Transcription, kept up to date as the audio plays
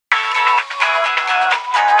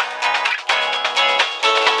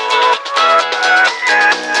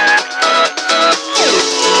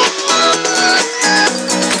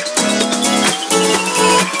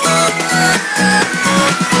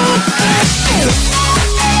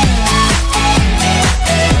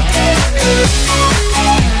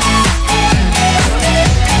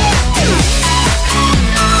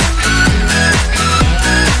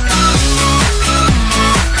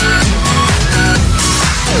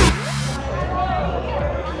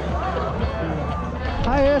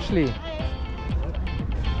Ashley.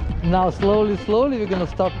 Now slowly we're gonna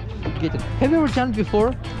start getting. Have you ever jumped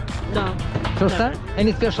before? No. First never. time?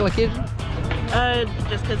 Any special occasion?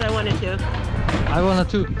 Just because I wanted to. I wanna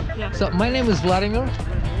too. Yeah. So my name is Vladimir.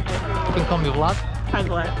 You can call me Vlad. Hi,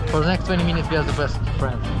 Vlad. For the next 20 minutes we are the best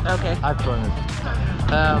friends. Okay. I promise.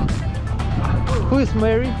 Who is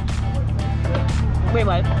Mary? Wait,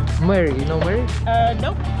 what? Mary, you know Mary?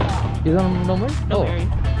 Nope. You don't know Mary? No, Oh. Mary.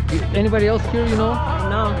 Anybody else here you know?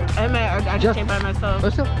 No. I just came by myself.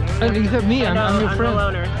 What's up? And you have me, I'm your I'm friend. the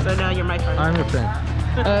loner, so now you're my friend. I'm your friend.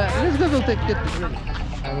 Let's go, we'll take it.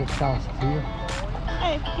 I will count to you.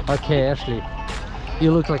 Hey. Okay, Ashley.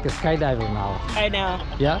 You look like a skydiver now. I know.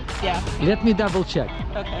 Yeah? Yeah. Let me double check.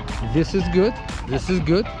 Okay. This is good. This is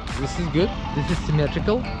good. This is good. This is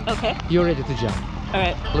symmetrical. Okay. You're ready to jump. All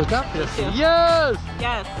right. Look up. Yes. Yeah. Yes.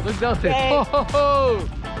 Yes. Look down there. Yay. Ho, ho, ho.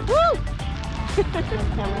 Woo.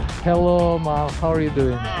 Hello, Mom. How are you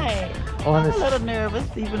doing? Hi. Honest. I'm a little nervous,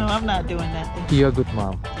 even though I'm not doing nothing. You're a good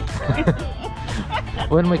mom.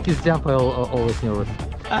 When my kids jump, I'm always nervous.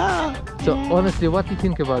 Oh. So, yeah. honestly, what do you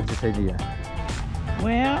think about this idea?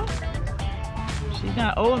 Well, she's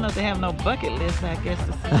not old enough to have no bucket list. I guess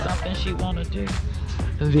this is something she want to do.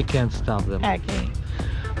 We can't stop them. I can't.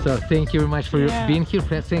 So, thank you very much for your Yeah. being here.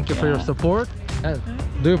 Thank you for your Yeah. support.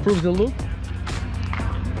 Do you approve the look?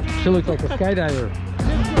 She looks like a skydiver.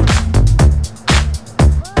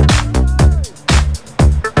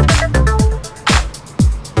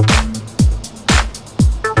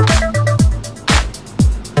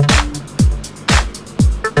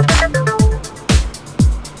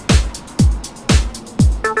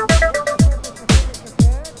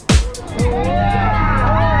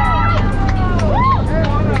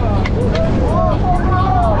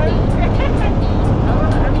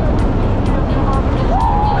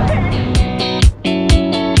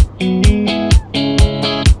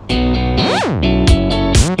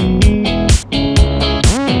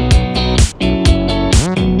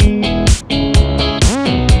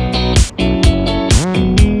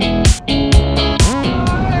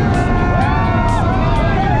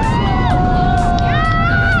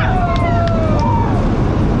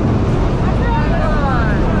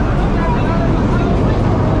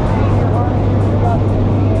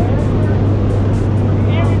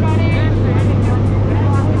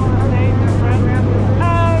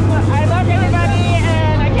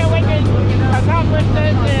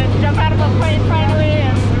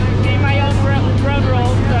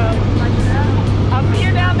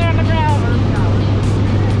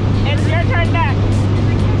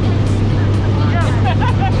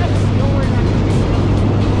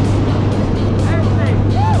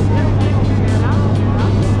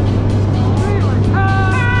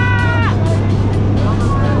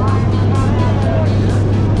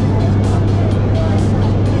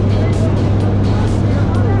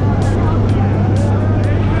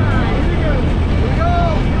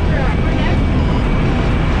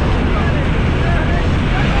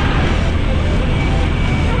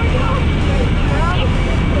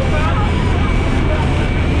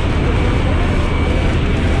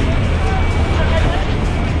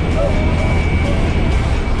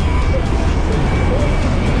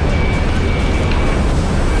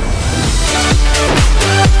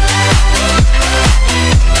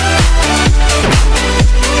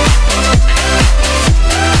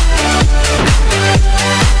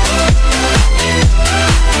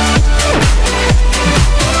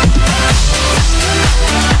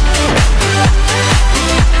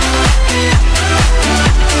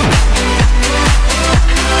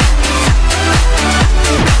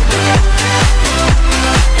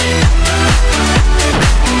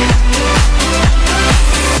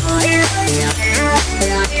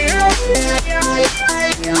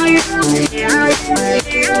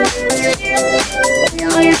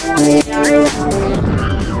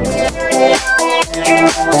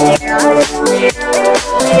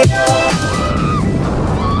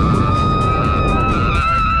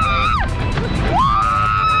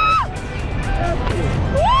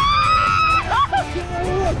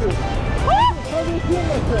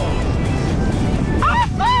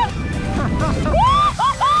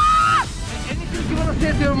 Anything you wanna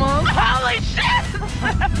say to your mom? Holy shit!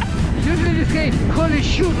 Usually we say holy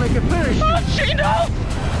shoot like a parachute. Oh, she knows!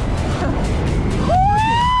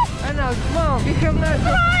 And now, mom, we have nice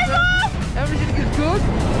day. Everything is good.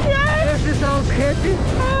 Yes! Ashley sounds happy.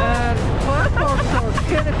 And passport sounds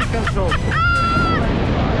canopy control.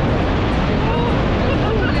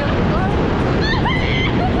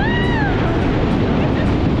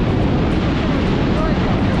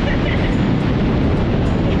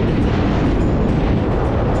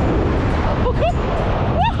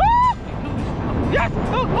 Woohoo!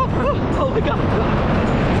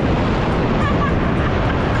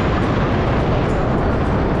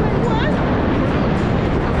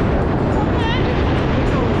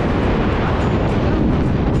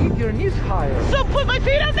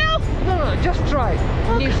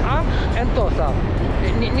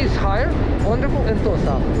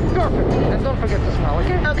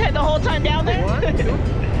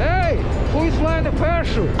 Who's flying the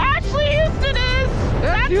parachute? Ashley Houston is.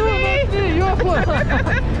 That's you, me. that's me. You're flying.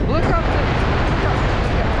 Look up there.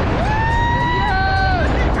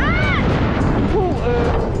 Yeah! Pull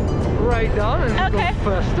right down and Okay.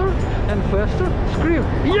 go faster and faster. Scream.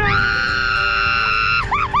 Yeah!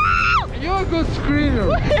 You're a good screamer.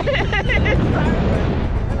 The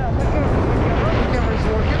camera's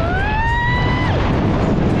working.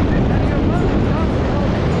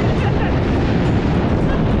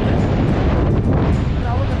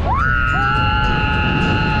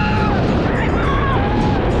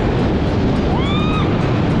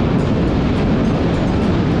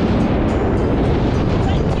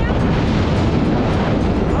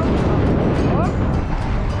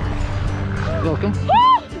 Welcome.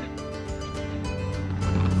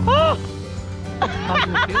 How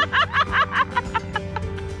do you feel?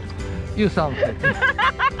 You sound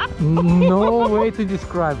happy. No way to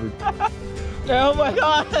describe it. Oh my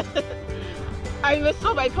god. I missed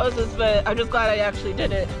all my poses, but I'm just glad I actually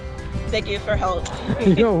did it. Thank you for help.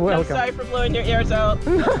 You're welcome. I'm sorry for blowing your ears out.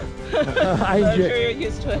 I'm sure you're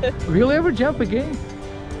used to it. Will you ever jump again?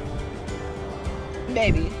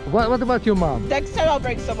 Maybe. What about your mom? Next time I'll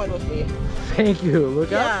bring someone with me. Thank you.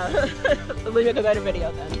 Look out. Yeah. Leave me a better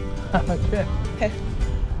video then. Okay. Okay.